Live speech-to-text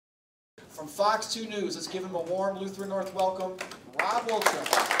from Fox 2 News. Let's give him a warm Lutheran North welcome, Rob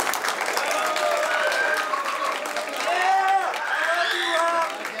Wolchek.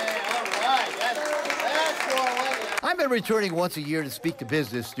 I've been returning once a year to speak to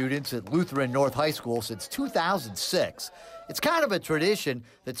business students at Lutheran North High School since 2006. It's kind of a tradition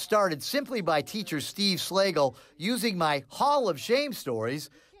that started simply by teacher Steve Slagle using my Hall of Shame stories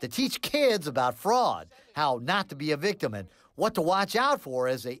to teach kids about fraud, how not to be a victim, and what to watch out for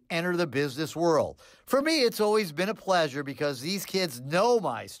as they enter the business world. For me, it's always been a pleasure because these kids know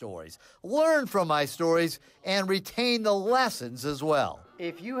my stories, learn from my stories, and retain the lessons as well.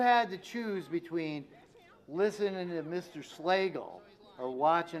 If you had to choose between listening to Mr. Slagle or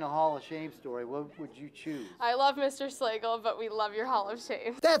watching a Hall of Shame story, what would you choose? I love Mr. Slagle, but we love your Hall of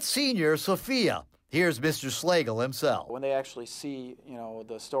Shame. That's senior Sophia. Here's Mr. Slagle himself. When they actually see,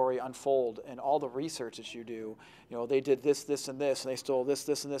 the story unfold and all the research that you do, they did this, this, and this, and they stole this,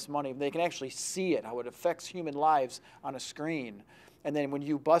 this, and this money. They can actually see it, how it affects human lives on a screen. And then when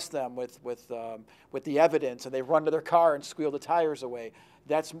you bust them with the evidence and they run to their car and squeal the tires away,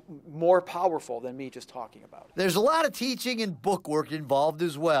 that's more powerful than me just talking about it. There's a lot of teaching and bookwork involved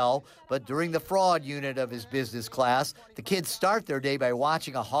as well, but during the fraud unit of his business class, the kids start their day by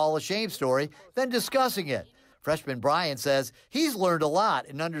watching a Hall of Shame story, then discussing it. Freshman Brian says he's learned a lot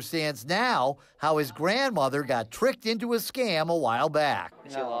and understands now how his grandmother got tricked into a scam a while back.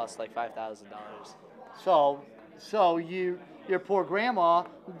 She lost like $5,000. So your poor grandma,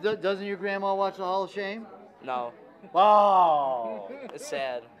 doesn't your grandma watch the Hall of Shame? No. Oh. It's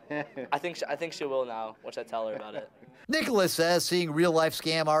sad. I think she will now once I tell her about it. Nicholas says seeing real-life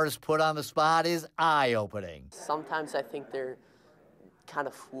scam artists put on the spot is eye-opening. Sometimes I think they're kind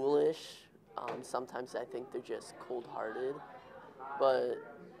of foolish. Sometimes I think they're just cold-hearted. But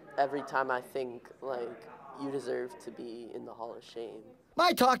every time I think, you deserve to be in the Hall of Shame.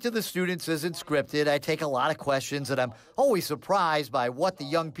 My talk to the students isn't scripted. I take a lot of questions, and I'm always surprised by what the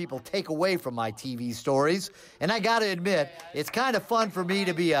young people take away from my TV stories. And I gotta admit, it's kind of fun for me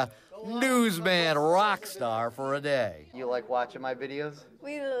to be a newsman rock star for a day. You like watching my videos?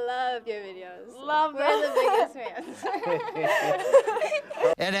 We love your videos. Love them. We're the biggest fans.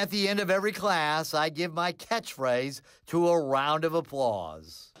 And at the end of every class, I give my catchphrase to a round of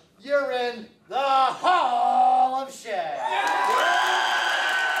applause. You're in the Hall of Shame.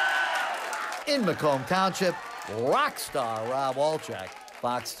 In Macomb Township, rock star Rob Wolchek,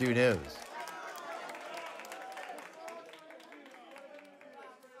 Fox 2 News.